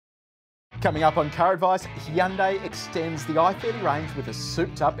Coming up on CarAdvice, Hyundai extends the i30 range with a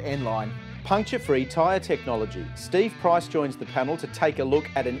souped-up N-line. Puncture-free tyre technology. Steve Price joins the panel to take a look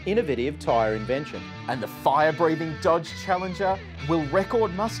at an innovative tyre invention. And the fire-breathing Dodge Challenger will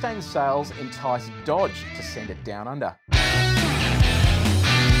record Mustang sales entice Dodge to send it down under.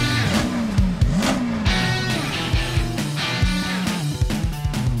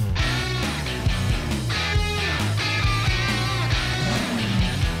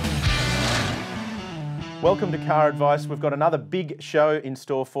 Welcome to Car Advice. We've got another big show in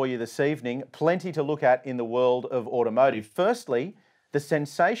store for you this evening. Plenty to look at in the world of automotive. Firstly, the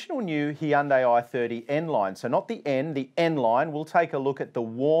sensational new Hyundai i30 N-line. So not the N, the N-line. We'll take a look at the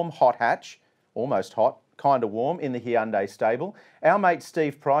warm hot hatch, almost hot, kind of warm, in the Hyundai stable. Our mate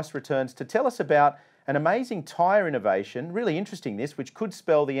Steve Price returns to tell us about an amazing tyre innovation, really interesting this, which could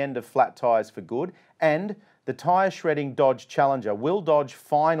spell the end of flat tyres for good, and the tyre shredding Dodge Challenger. Will Dodge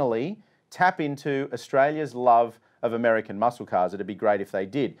finally tap into Australia's love of American muscle cars? It'd be great if they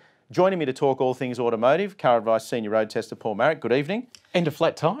did. Joining me to talk all things automotive, CarAdvice Senior Road Tester Paul Maric. Good evening. End of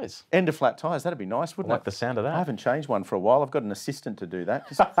flat tyres. End of flat tyres. That'd be nice, wouldn't it? I like the sound of that. I haven't changed one for a while. I've got an assistant to do that.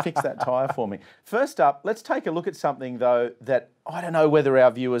 Just fix that tyre for me. First up, let's take a look at something, though, that I don't know whether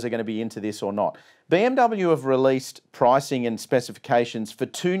our viewers are going to be into this or not. BMW have released pricing and specifications for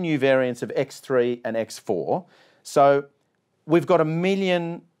two new variants of X3 and X4. So we've got 1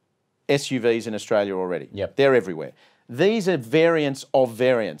 million SUVs in Australia already. Yep. They're everywhere. These are variants of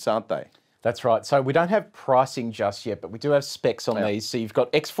variants, aren't they? That's right. So we don't have pricing just yet, but we do have specs on these. So you've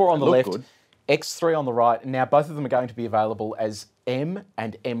got X4 on the left, good. X3 on the right. Now, both of them are going to be available as M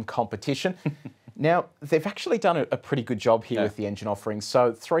and M competition. Now, they've actually done a pretty good job here with the engine offerings.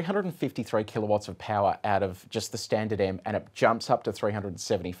 So 353 kilowatts of power out of just the standard M, and it jumps up to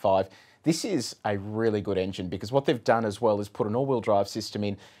 375. This is a really good engine because what they've done as well is put an all-wheel drive system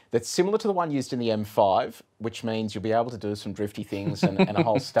in that's similar to the one used in the M5, which means you'll be able to do some drifty things and a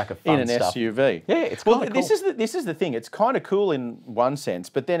whole stack of fun stuff. In an SUV. Yeah, it's kind of cool. This is the thing. It's kind of cool in one sense,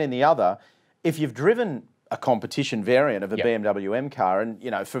 but then in the other, if you've driven a competition variant of a BMW M car, and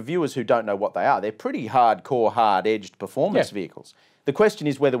you know, for viewers who don't know what they are, they're pretty hardcore, hard-edged performance vehicles. The question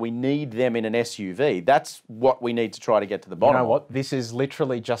is whether we need them in an SUV. That's what we need to try to get to the bottom. You know what? This is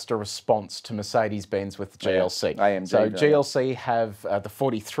literally just a response to Mercedes-Benz with the GLC. AMG, so GLC have the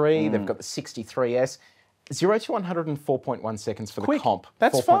 43, they've got the 63S. 0 to 104.1 seconds for the comp.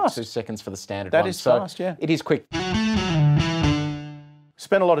 That's fast. 4.2 seconds for the standard one. one. That is fast, yeah. It is quick.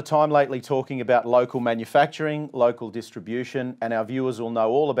 Spent a lot of time lately talking about local manufacturing, local distribution, and our viewers will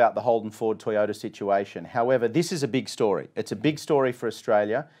know all about the Holden Ford Toyota situation. However, this is a big story. It's a big story for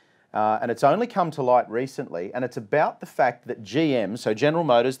Australia, and it's only come to light recently, and it's about the fact that GM, so General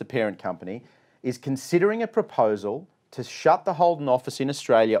Motors, the parent company, is considering a proposal to shut the Holden office in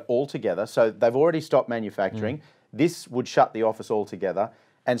Australia altogether. So they've already stopped manufacturing. This would shut the office altogether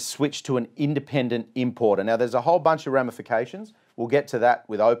and switch to an independent importer. Now, there's a whole bunch of ramifications. We'll get to that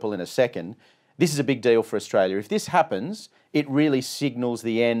with Opel in a second. This is a big deal for Australia. If this happens, it really signals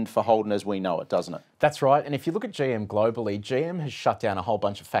the end for Holden as we know it, doesn't it? That's right. And if you look at GM globally, GM has shut down a whole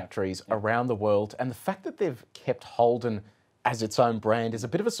bunch of factories around the world. And the fact that they've kept Holden as its own brand is a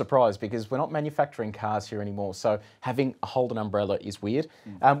bit of a surprise because we're not manufacturing cars here anymore. So having a Holden umbrella is weird.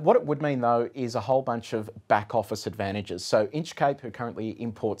 What it would mean, though, is a whole bunch of back office advantages. So Inchcape, who currently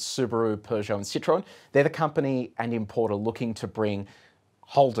imports Subaru, Peugeot and Citroën, they're the company and importer looking to bring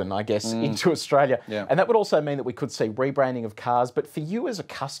Holden, I guess, into Australia. And that would also mean that we could see rebranding of cars. But for you as a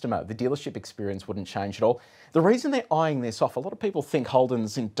customer, the dealership experience wouldn't change at all. The reason they're eyeing this off, a lot of people think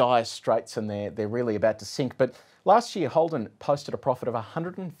Holden's in dire straits and they're really about to sink. But last year, Holden posted a profit of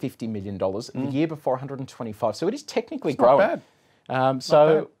 $150 million. The year before, 125. So it is technically growing. Not bad.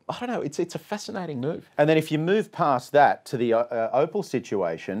 I don't know, it's a fascinating move. And then if you move past that to the Opel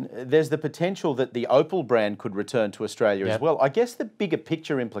situation, there's the potential that the Opel brand could return to Australia as well. I guess the bigger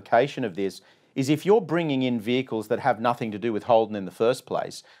picture implication of this is if you're bringing in vehicles that have nothing to do with Holden in the first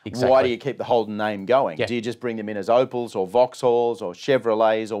place, why do you keep the Holden name going? Do you just bring them in as Opels or Vauxhalls or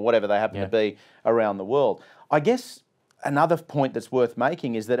Chevrolets or whatever they happen to be around the world? I guess another point that's worth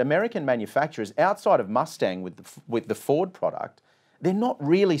making is that American manufacturers, outside of Mustang with the Ford product, they're not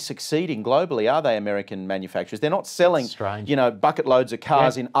really succeeding globally, are they, American manufacturers? They're not selling, you know, bucket loads of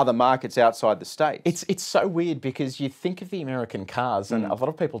cars in other markets outside the States. It's so weird because you think of the American cars and a lot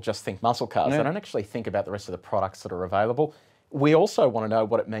of people just think muscle cars. They don't actually think about the rest of the products that are available. We also want to know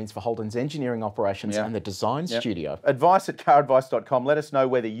what it means for Holden's engineering operations and the design studio. Advice at caradvice.com. Let us know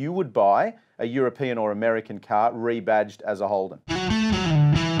whether you would buy a European or American car rebadged as a Holden.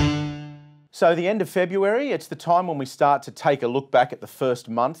 So the end of February, it's the time when we start to take a look back at the first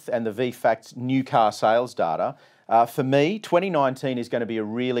month and the VFACTS new car sales data. For me, 2019 is going to be a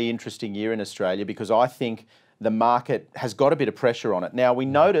really interesting year in Australia because I think the market has got a bit of pressure on it. Now, we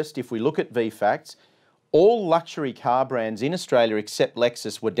noticed if we look at VFACTS, all luxury car brands in Australia except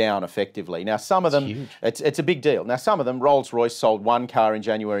Lexus were down effectively. Now, some of them, it's a big deal. Now, some of them, Rolls-Royce sold one car in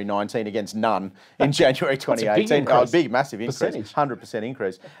January 19 against none in January 2018. A big, massive increase, percentage. 100%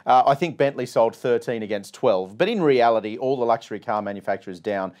 increase. I think Bentley sold 13 against 12. But in reality, all the luxury car manufacturers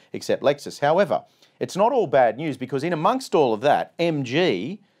down except Lexus. However, it's not all bad news because in amongst all of that,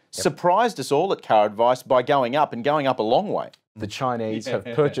 MG surprised us all at CarAdvice by going up and going up a long way. The Chinese have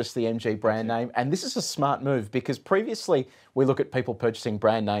purchased the MG brand name, and this is a smart move because previously we look at people purchasing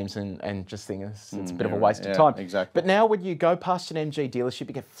brand names and just think it's a bit of a waste of time. Exactly. But now when you go past an MG dealership,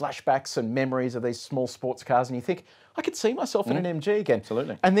 you get flashbacks and memories of these small sports cars and you think, I could see myself in an MG again.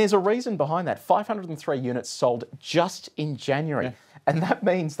 Absolutely. And there's a reason behind that. 503 units sold just in January. Yeah. And that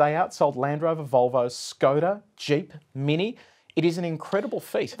means they outsold Land Rover, Volvo, Skoda, Jeep, Mini. It is an incredible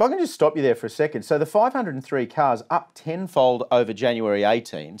feat. If I can just stop you there for a second. So the 503 cars up tenfold over January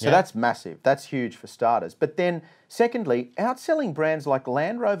 18. So that's massive. That's huge for starters. But then secondly, outselling brands like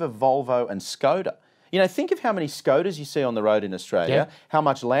Land Rover, Volvo and Skoda. You know, think of how many Skodas you see on the road in Australia, how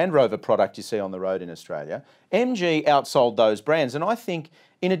much Land Rover product you see on the road in Australia. MG outsold those brands. And I think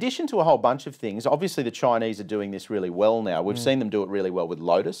in addition to a whole bunch of things, obviously the Chinese are doing this really well now. We've seen them do it really well with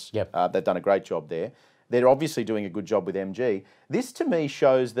Lotus. They've done a great job there. They're obviously doing a good job with MG. This to me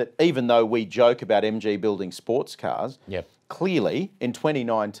shows that even though we joke about MG building sports cars, clearly in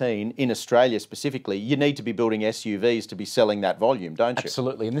 2019, in Australia specifically, you need to be building SUVs to be selling that volume, don't you?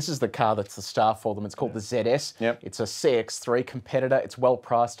 Absolutely, and this is the car that's the star for them. It's called the ZS. It's a CX-3 competitor. It's well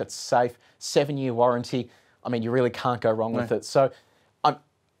priced, it's safe, 7-year warranty. I mean, you really can't go wrong with it. So I'm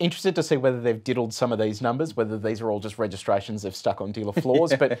interested to see whether they've diddled some of these numbers, whether these are all just registrations they've stuck on dealer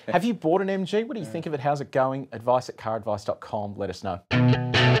floors. But have you bought an MG? What do you think of it? How's it going? Advice at caradvice.com. Let us know.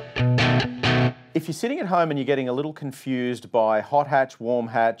 If you're sitting at home and you're getting a little confused by hot hatch, warm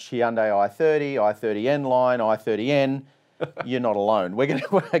hatch, Hyundai i30, i30N line, i30N, you're not alone. We're going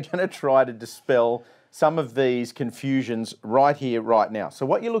to try to dispel some of these confusions right here, right now. So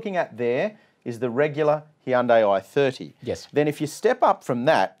what you're looking at there is the regular Hyundai i30. Yes. Then if you step up from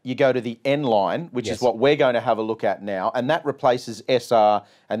that, you go to the N line, which is what we're going to have a look at now, and that replaces SR,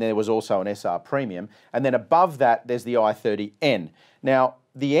 and there was also an SR Premium. And then above that, there's the i30N. Now,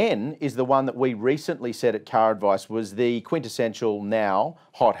 the N is the one that we recently said at CarAdvice was the quintessential now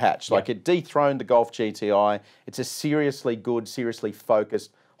hot hatch. Like it dethroned the Golf GTI. It's a seriously good, seriously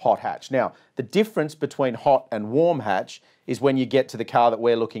focused hot hatch. Now, the difference between hot and warm hatch is when you get to the car that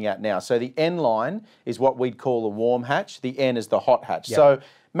we're looking at now. So the N line is what we'd call the warm hatch. The N is the hot hatch. So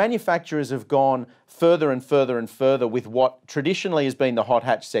manufacturers have gone further and further and further with what traditionally has been the hot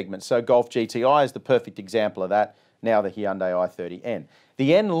hatch segment. So Golf GTI is the perfect example of that. Now the Hyundai i30N.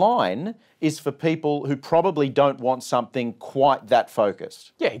 The N line is for people who probably don't want something quite that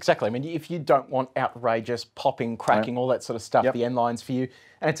focused. Yeah, exactly. I mean, if you don't want outrageous popping, cracking, all that sort of stuff, the N line's for you.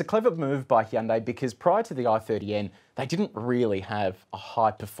 And it's a clever move by Hyundai because prior to the i30N, they didn't really have a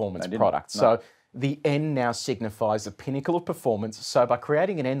high performance product. So the N now signifies the pinnacle of performance. So by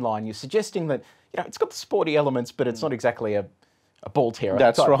creating an N line, you're suggesting that, you know, it's got the sporty elements, but it's not exactly a ball terror.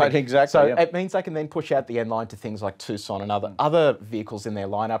 That's right, exactly. So it means they can then push out the N line to things like Tucson and other vehicles in their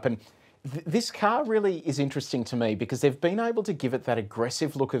lineup. And this car really is interesting to me because they've been able to give it that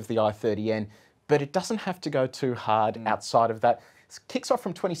aggressive look of the i30N, but it doesn't have to go too hard outside of that. It kicks off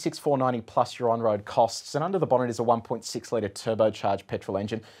from $26,490 plus your on-road costs, and under the bonnet is a 1.6 litre turbocharged petrol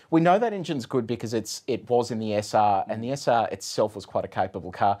engine. We know that engine's good because it was in the SR, and the SR itself was quite a capable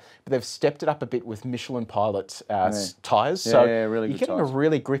car, but they've stepped it up a bit with Michelin Pilot tyres. So really you're getting a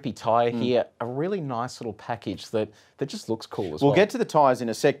really grippy tyre here, a really nice little package that just looks cool as well. We'll get to the tyres in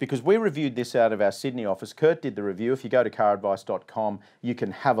a sec because we reviewed this out of our Sydney office. Kurt did the review. If you go to caradvice.com, you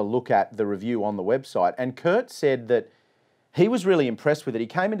can have a look at the review on the website. And Kurt said that he was really impressed with it. He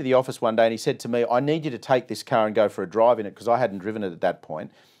came into the office one day and he said to me, I need you to take this car and go for a drive in it because I hadn't driven it at that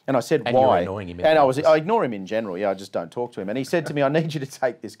point. And I said, why? You're annoying him. And I ignore him in general. Yeah, I just don't talk to him. And he said to me, I need you to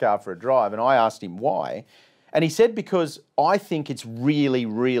take this car for a drive. And I asked him why. And he said, because I think it's really,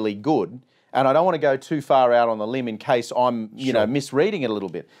 really good. And I don't want to go too far out on the limb in case I'm, you know, misreading it a little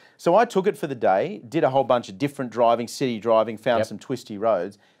bit. So I took it for the day, did a whole bunch of different driving, city driving, found some twisty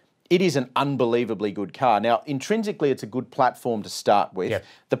roads. It is an unbelievably good car. Now, intrinsically, it's a good platform to start with.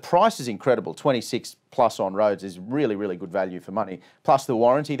 The price is incredible. 26 plus on roads is really, really good value for money. Plus the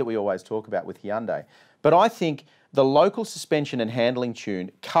warranty that we always talk about with Hyundai. But I think the local suspension and handling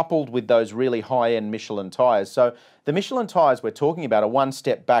tune coupled with those really high-end Michelin tyres. So the Michelin tyres we're talking about are one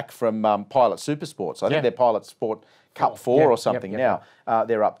step back from Pilot Supersports. I think they're Pilot Sport Cup 4 or something now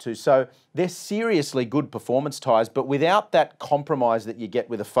they're up to. So they're seriously good performance tyres, but without that compromise that you get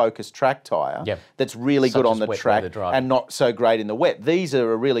with a Focus track tyre that's really good on the track and not so great in the wet. These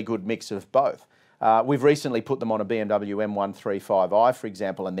are a really good mix of both. We've recently put them on a BMW M135i, for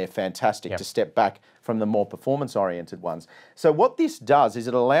example, and they're fantastic to step back from the more performance-oriented ones. So what this does is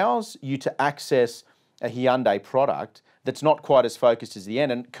it allows you to access a Hyundai product that's not quite as focused as the N.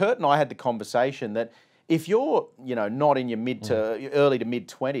 And Kurt and I had the conversation that if you're, not in your early to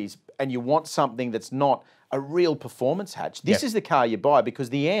mid-20s and you want something that's not a real performance hatch, this is the car you buy, because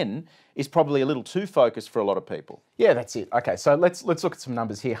the N is probably a little too focused for a lot of people. Yeah, that's it. Okay, so let's look at some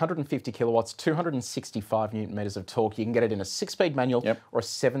numbers here. 150 kilowatts, 265 newton meters of torque. You can get it in a 6-speed manual or a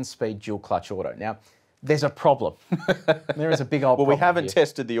 7-speed dual clutch auto. Now, there's a problem. There is a big old problem. Well, we haven't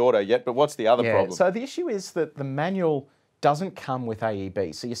tested the auto yet, but what's the other problem? So the issue is that the manual doesn't come with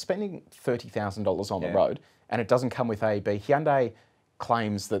AEB. So you're spending $30,000 on the road and it doesn't come with AEB. Hyundai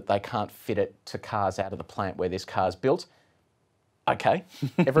claims that they can't fit it to cars out of the plant where this car's built. Okay,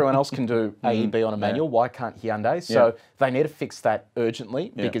 everyone else can do AEB on a manual. Why can't Hyundai? So they need to fix that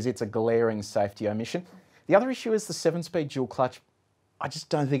urgently because it's a glaring safety omission. The other issue is the 7-speed dual clutch. I just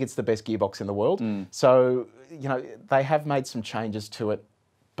don't think it's the best gearbox in the world. So, they have made some changes to it,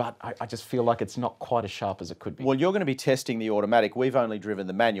 but I just feel like it's not quite as sharp as it could be. Well, you're going to be testing the automatic. We've only driven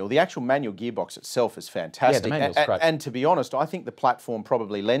the manual. The actual manual gearbox itself is fantastic. Yeah, the manual's great. And to be honest, I think the platform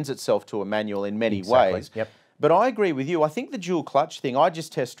probably lends itself to a manual in many ways. But I agree with you. I think the dual clutch thing, I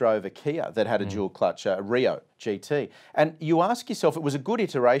just test drove a Kia that had a dual clutch, a Rio GT. And you ask yourself, it was a good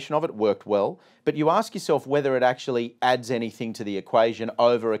iteration of it, worked well, but you ask yourself whether it actually adds anything to the equation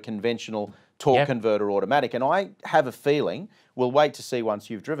over a conventional torque converter automatic. And I have a feeling, we'll wait to see once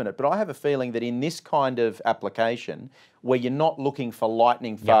you've driven it, but I have a feeling that in this kind of application, where you're not looking for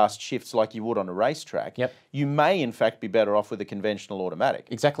lightning fast shifts like you would on a racetrack, you may in fact be better off with a conventional automatic.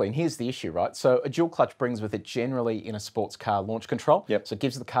 Exactly, and here's the issue, right? So a dual clutch brings with it generally in a sports car launch control. So it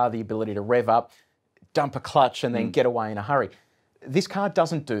gives the car the ability to rev up, dump a clutch and then get away in a hurry. This car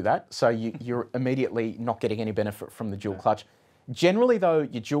doesn't do that, so you're immediately not getting any benefit from the dual clutch. Generally though,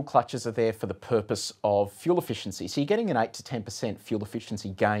 your dual clutches are there for the purpose of fuel efficiency. So you're getting an 8 to 10% fuel efficiency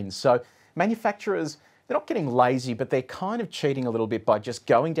gains. So manufacturers, they're not getting lazy, but they're kind of cheating a little bit by just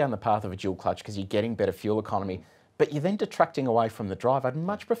going down the path of a dual clutch because you're getting better fuel economy, but you're then detracting away from the drive. I'd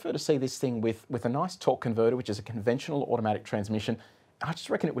much prefer to see this thing with a nice torque converter, which is a conventional automatic transmission. I just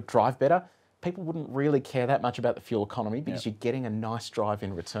reckon it would drive better. People wouldn't really care that much about the fuel economy because you're getting a nice drive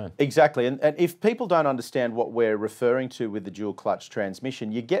in return. Exactly, and if people don't understand what we're referring to with the dual clutch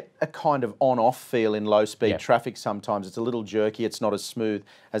transmission, you get a kind of on-off feel in low-speed traffic sometimes. It's a little jerky, it's not as smooth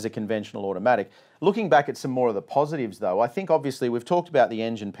as a conventional automatic. Looking back at some more of the positives though, I think obviously we've talked about the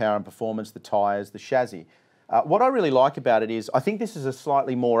engine power and performance, the tyres, the chassis. What I really like about it is I think this is a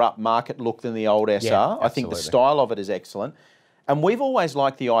slightly more upmarket look than the old SR. I think the style of it is excellent. And we've always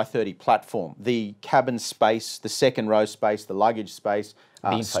liked the i30 platform, the cabin space, the second row space, the luggage space,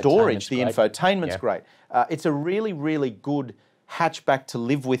 storage, the infotainment's great. It's a really, really good hatchback to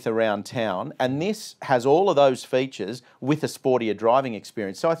live with around town. And this has all of those features with a sportier driving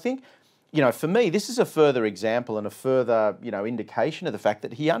experience. So I think, for me, this is a further example and a further, indication of the fact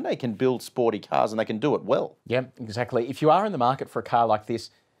that Hyundai can build sporty cars and they can do it well. Yeah, exactly. If you are in the market for a car like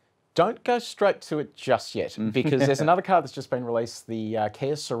this, don't go straight to it just yet, because there's another car that's just been released, the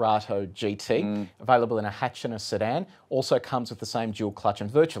Kia Cerato GT, available in a hatch and a sedan. Also comes with the same dual clutch and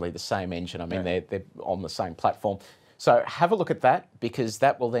virtually the same engine. I mean, they're on the same platform. So have a look at that, because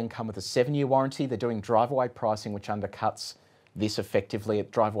that will then come with a 7-year warranty. They're doing drive-away pricing, which undercuts this effectively at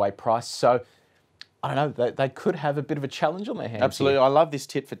drive-away price. So I don't know, they could have a bit of a challenge on their hands. Absolutely. I love this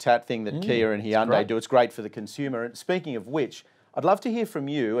tit-for-tat thing that Kia and Hyundai do. It's great for the consumer. And speaking of which, I'd love to hear from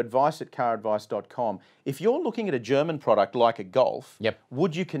you, advice@caradvice.com. If you're looking at a German product like a Golf,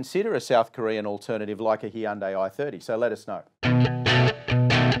 would you consider a South Korean alternative like a Hyundai i30? So let us know.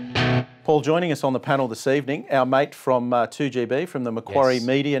 Paul, joining us on the panel this evening, our mate from 2GB, from the Macquarie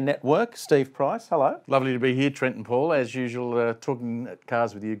Media Network, Steve Price. Hello. Lovely to be here, Trent and Paul. As usual, talking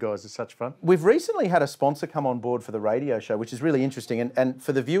cars with you guys is such fun. We've recently had a sponsor come on board for the radio show, which is really interesting. And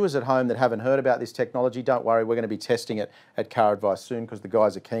for the viewers at home that haven't heard about this technology, don't worry, we're going to be testing it at CarAdvice soon, because the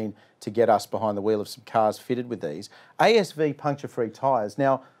guys are keen to get us behind the wheel of some cars fitted with these. ASV puncture-free tyres.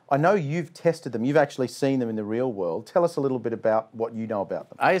 Now, I know you've tested them. You've actually seen them in the real world. Tell us a little bit about what you know about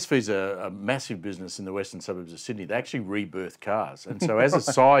them. ASV's a massive business in the western suburbs of Sydney. They actually rebirth cars. And so as a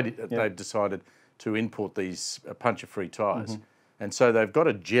side, they've decided to import these puncture-free tyres. And so they've got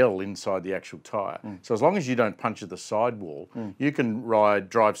a gel inside the actual tyre. So as long as you don't puncture the sidewall, you can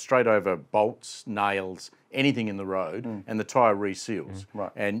drive straight over bolts, nails, anything in the road, and the tyre reseals.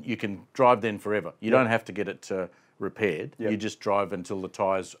 Right. And you can drive then forever. You don't have to get it repaired. Yep. You just drive until the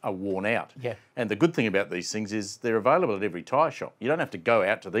tyres are worn out. Yeah. And the good thing about these things is they're available at every tyre shop. You don't have to go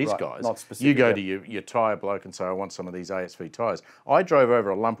out to these Right, guys. not specific, You go yeah. to your tyre bloke and say, I want some of these ASV tyres. I drove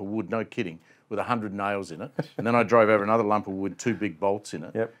over a lump of wood, no kidding, with 100 nails in it. And then I drove over another lump of wood, 2 big bolts in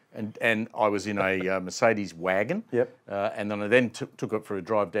it. Yep. And I was in a Mercedes wagon. Yep. And then I took it for a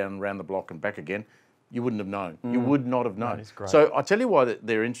drive down around the block and back again. You wouldn't have known. You would not have known. That is great. So I tell you why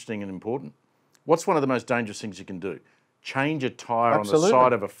they're interesting and important. What's one of the most dangerous things you can do? Change a tyre on the Absolutely.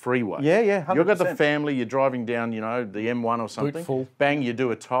 side of a freeway. Yeah, yeah, You've got the 100%. family, you're driving down, you know, the M1 or something. full. Bang, you do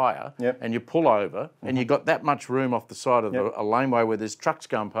a tyre, Yep. and you pull over, and you've got that much room off the side of Yep. a laneway where there's trucks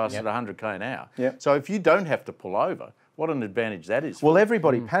going past Yep. at 100 km an hour. Yep. So if you don't have to pull over, what an advantage that is. Well,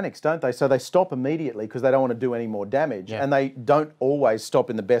 everybody panics, don't they? So they stop immediately because they don't want to do any more damage, Yeah. and they don't always stop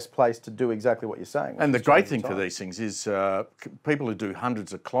in the best place to do exactly what you're saying. And the which is great change thing the for tyre. these things is people who do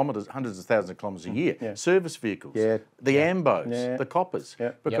hundreds of thousands of kilometres a year, Yeah. service vehicles, Yeah. the Ambos, Yeah. the Coppers,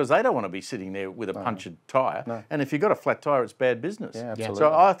 Yeah. because they don't want to be sitting there with a punctured tyre. No. And if you've got a flat tyre, it's bad business. Yeah, absolutely.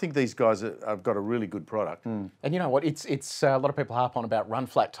 So I think these guys have got a really good product. And you know what? It's a lot of people harp on about run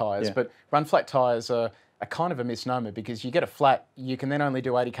flat tyres, Yeah. but run flat tyres are kind of a misnomer because you get a flat, you can then only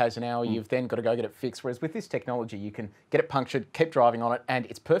do 80 k's an hour. You've then got to go get it fixed. Whereas with this technology, you can get it punctured, keep driving on it, and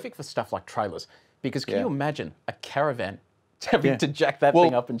it's perfect for stuff like trailers. Because can Yeah. you imagine a caravan having Yeah. to jack that Well,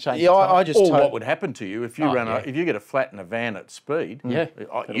 thing up and change yeah, the tyre? I just Or tow- what would happen to you if you yeah. if you get a flat in a van at speed? Yeah.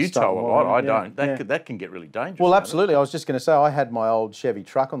 You start tow a lot. I wiring, don't. yeah. That can get really dangerous. Well, can't it? absolutely. I was just going to say I had my old Chevy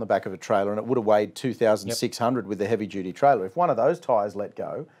truck on the back of a trailer, and it would have weighed 2,600 with the heavy-duty trailer. If one of those tyres let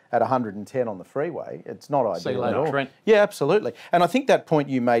go at 110 on the freeway, it's not ideal See you at later, all. Trent. Yeah, absolutely. And I think that point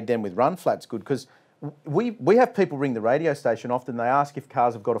you made then with run flat's good because we have people ring the radio station often. They ask if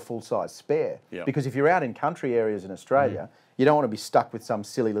cars have got a full-size spare Yeah. because if you're out in country areas in Australia, you don't want to be stuck with some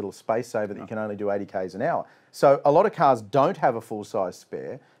silly little space saver that you can only do 80 k's an hour. So a lot of cars don't have a full-size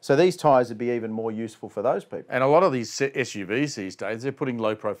spare. So these tyres would be even more useful for those people. And a lot of these SUVs these days, they're putting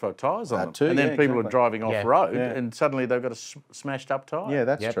low-profile tyres on That them. too, and then yeah, people are exactly. driving Yeah. off-road, Yeah. and suddenly they've got a smashed-up tyre. Yeah,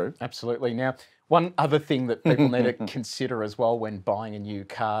 that's Yep, true. absolutely. Now, one other thing that people need to consider as well when buying a new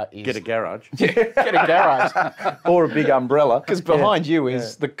car is Get a garage. get a garage. Or a big umbrella. Because behind you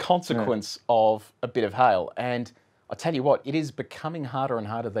is the consequence of a bit of hail. And I tell you what, it is becoming harder and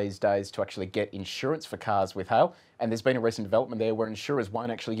harder these days to actually get insurance for cars with hail. And there's been a recent development there where insurers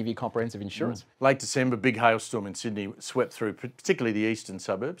won't actually give you comprehensive insurance. Late December, big hailstorm in Sydney swept through, particularly the eastern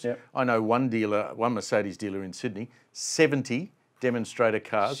suburbs. Yep. I know one Mercedes dealer in Sydney, 70 demonstrator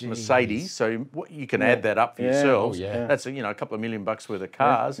cars, Jeez. Mercedes. So you can add that up for Yeah. yourselves. Oh, yeah. That's a couple of $1 million worth of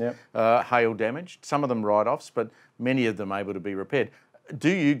cars, Yep. hail damaged. Some of them write-offs, but many of them able to be repaired. Do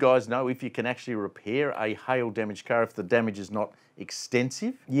you guys know if you can actually repair a hail damaged car if the damage is not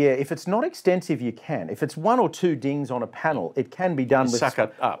extensive? Yeah, if it's not extensive, you can. If it's 1 or 2 dings on a panel, it can be done with Suck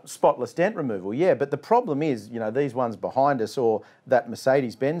it up. spotless dent removal. Yeah, but the problem is, these ones behind us or that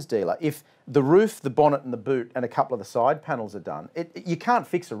Mercedes-Benz dealer, if the roof, the bonnet and the boot and a couple of the side panels are done, you can't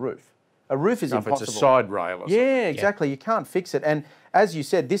fix a roof. A roof is If impossible. it's a side rail or something. Yeah, exactly. You can't fix it. And as you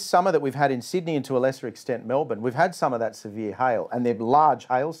said, this summer that we've had in Sydney and to a lesser extent Melbourne, we've had some of that severe hail and they're large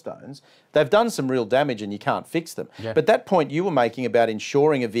hailstones. They've done some real damage and you can't fix them. Yeah. But that point you were making about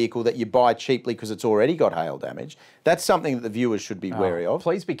insuring a vehicle that you buy cheaply because it's already got hail damage, that's something that the viewers should be wary of.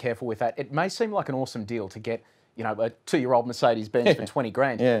 Please be careful with that. It may seem like an awesome deal to get a 2-year-old Mercedes-Benz for 20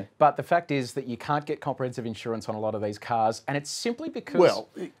 grand. Yeah. But the fact is that you can't get comprehensive insurance on a lot of these cars. And it's simply because... Well,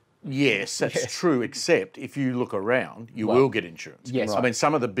 yes, that's true, except if you look around, you will get insurance. Yes. I mean,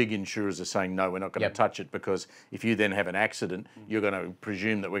 some of the big insurers are saying, no, we're not going Yep. to touch it because if you then have an accident, you're going to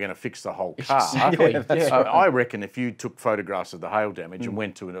presume that we're going to fix the whole car. Exactly. Yeah. So I reckon if you took photographs of the hail damage and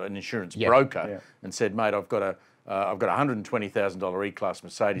went to an insurance broker and said, mate, I've got a $120,000 E-Class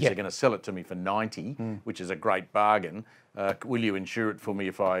Mercedes. They're going to sell it to me for 90, which is a great bargain. Will you insure it for me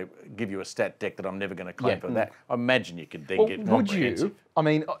if I give you a stat deck that I'm never going to claim for that? I imagine you could then Well, get would comprehensive. you? I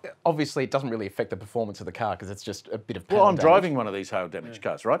mean, obviously it doesn't really affect the performance of the car because it's just a bit of Well, panel I'm damage. driving one of these hail damaged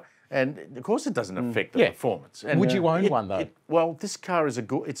cars, right? And of course it doesn't affect the Yeah. performance. And Would you own one though? well, this car is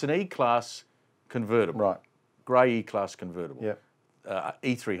it's an E-Class convertible. Right. Grey E-Class convertible. Yep.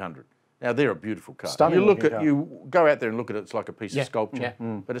 E300. Now they're a beautiful car. Stunning You go out there and look at it. It's like a piece of sculpture,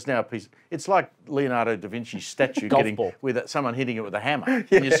 but it's now a piece. It's like Leonardo da Vinci's statue with someone hitting it with a hammer,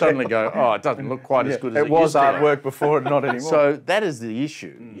 and you suddenly go, "Oh, it doesn't look quite as good as it was used to." artwork before, not anymore. So that is the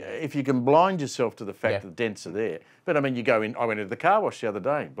issue. If you can blind yourself to the fact that the dents are there, but I mean, you go in. I went into the car wash the other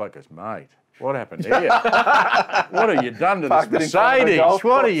day. Bloke goes, "Mate, what happened here? What have you done to this Mercedes?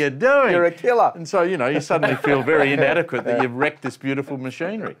 What are you doing? You're a killer." And so, you suddenly feel very inadequate that you've wrecked this beautiful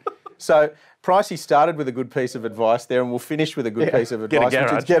machinery. So Pricey started with a good piece of advice there, and we'll finish with a good piece of advice. Get a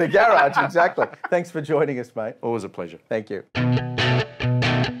garage. Get a garage, exactly. Thanks for joining us, mate. Always a pleasure. Thank you.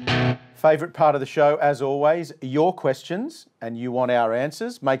 Favourite part of the show, as always, your questions, and you want our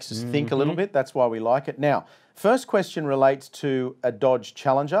answers. Makes us think a little bit. That's why we like it. Now, first question relates to a Dodge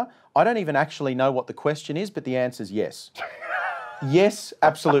Challenger. I don't even actually know what the question is, but the answer is yes. Yes,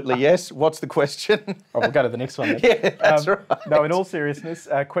 absolutely yes. What's the question? Oh, we'll go to the next one then. Yeah, that's right. No, in all seriousness,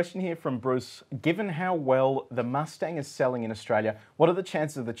 a question here from Bruce. Given how well the Mustang is selling in Australia, what are the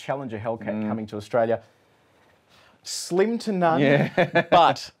chances of the Challenger Hellcat coming to Australia? Slim to none,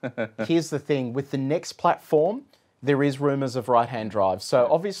 but here's the thing. With the next platform, there is rumours of right-hand drive. So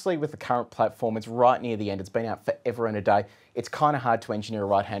obviously with the current platform, it's right near the end. It's been out forever and a day. It's kind of hard to engineer a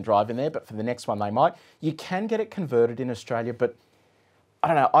right-hand drive in there, but for the next one they might. You can get it converted in Australia, but I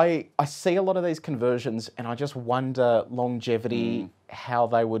don't know, I see a lot of these conversions and I just wonder longevity, how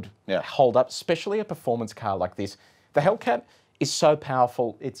they would hold up, especially a performance car like this. The Hellcat is so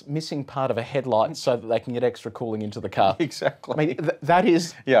powerful, it's missing part of a headlight so that they can get extra cooling into the car. Exactly. I mean, that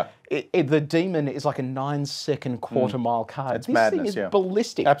is, the Demon is like a 9-second quarter-mile car. It's this madness, thing is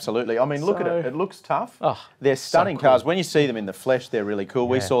ballistic. Absolutely. I mean, look at it. It looks tough. Oh, they're stunning so cool. cars. When you see them in the flesh, they're really cool.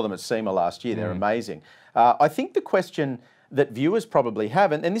 We saw them at SEMA last year. They're amazing. I think the question that viewers probably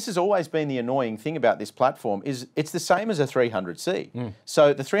have, and this has always been the annoying thing about this platform, is it's the same as a 300C.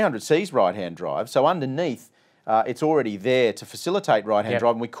 So the 300C's right-hand drive, so underneath, it's already there to facilitate right-hand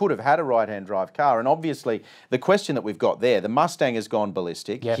drive, and we could have had a right-hand drive car. And obviously, the question that we've got there, the Mustang has gone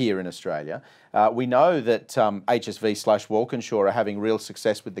ballistic here in Australia. We know that HSV/Walkinshaw are having real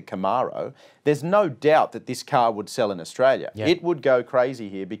success with the Camaro. There's no doubt that this car would sell in Australia. It would go crazy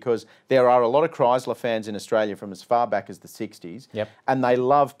here because there are a lot of Chrysler fans in Australia from as far back as the 60s, and they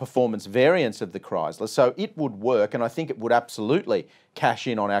love performance variants of the Chrysler. So it would work, and I think it would absolutely cash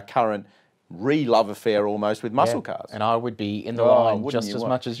in on our current re-love affair almost with muscle cars. And I would be in the line just as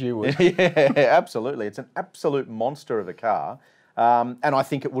much as you would. Yeah, absolutely. It's an absolute monster of a car. And I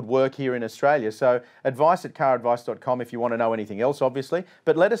think it would work here in Australia. So advice at caradvice.com if you want to know anything else, obviously.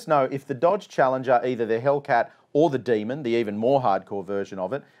 But let us know if the Dodge Challenger, either the Hellcat or the Demon, the even more hardcore version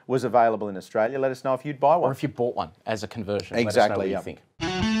of it, was available in Australia. Let us know if you'd buy one. Or if you bought one as a conversion. Exactly. Let us know what you think.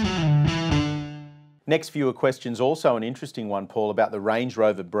 Next viewer question's also an interesting one, Paul, about the Range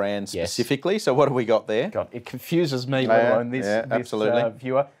Rover brand specifically. So what have we got there? God, it confuses me, let alone this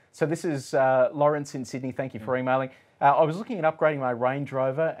viewer. So this is Lawrence in Sydney. Thank you for emailing. I was looking at upgrading my Range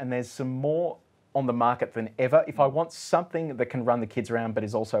Rover, and there's some more on the market than ever. If I want something that can run the kids around but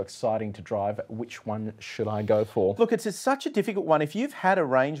is also exciting to drive, which one should I go for? Look, it's such a difficult one. If you've had a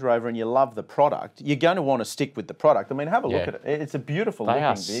Range Rover and you love the product, you're going to want to stick with the product. I mean, have a look at it. It's a beautiful looking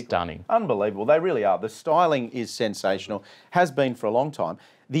vehicle. They are stunning. Unbelievable. They really are. The styling is sensational, has been for a long time.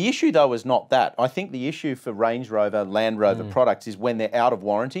 The issue, though, is not that. I think the issue for Range Rover, Land Rover products is when they're out of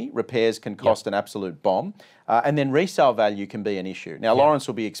warranty, repairs can cost an absolute bomb, and then resale value can be an issue. Now, Lawrence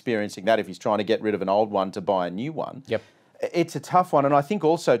will be experiencing that if he's trying to get rid of an old one to buy a new one. It's a tough one, and I think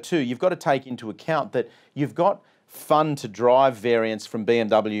also, too, you've got to take into account that you've got fun to drive variants from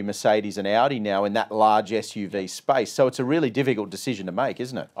BMW, Mercedes and Audi now in that large SUV space. So it's a really difficult decision to make,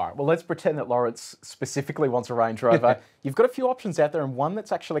 isn't it? All right, well, let's pretend that Lawrence specifically wants a Range Rover. You've got a few options out there, and one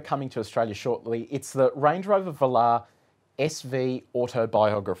that's actually coming to Australia shortly. It's the Range Rover Velar SV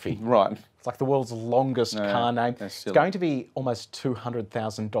Autobiography. Right. It's like the world's longest car name. It's going to be almost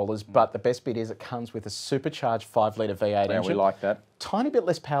 $200,000, but the best bit is it comes with a supercharged 5-litre V8 engine. We like that. Tiny bit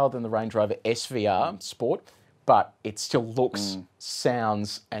less power than the Range Rover SVR Sport, but it still looks,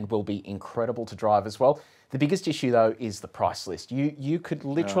 sounds, and will be incredible to drive as well. The biggest issue, though, is the price list. You could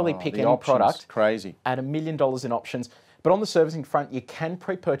literally pick any product at $1 million in options. But on the servicing front, you can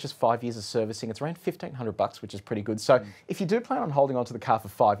pre-purchase 5 years of servicing. It's around $1,500, which is pretty good. So if you do plan on holding on to the car for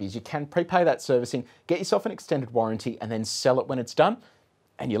 5 years, you can prepay that servicing, get yourself an extended warranty, and then sell it when it's done.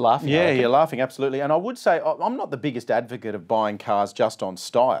 And you're laughing. Yeah, you're laughing, absolutely. And I would say I'm not the biggest advocate of buying cars just on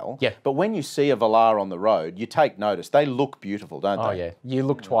style. But when you see a Velar on the road, you take notice. They look beautiful, don't they? Oh, yeah. You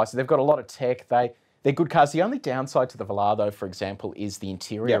look twice. They've got a lot of tech. They're good cars. The only downside to the Velar, though, for example, is the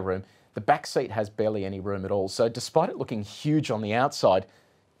interior room. The back seat has barely any room at all. So despite it looking huge on the outside,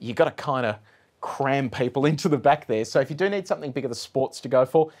 you got to kind of cram people into the back there. So if you do need something bigger, the sports to go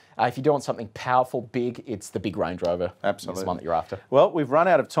for. If you do want something powerful, big, it's the big Range Rover. Absolutely. It's the one that you're after. Well, we've run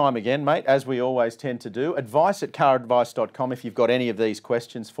out of time again, mate, as we always tend to do. Advice at caradvice.com if you've got any of these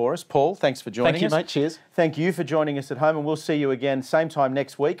questions for us. Paul, thanks for joining us. Thank you, mate. Cheers. Thank you for joining us at home, and we'll see you again same time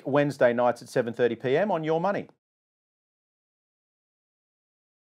next week, Wednesday nights at 7:30 p.m. on Your Money.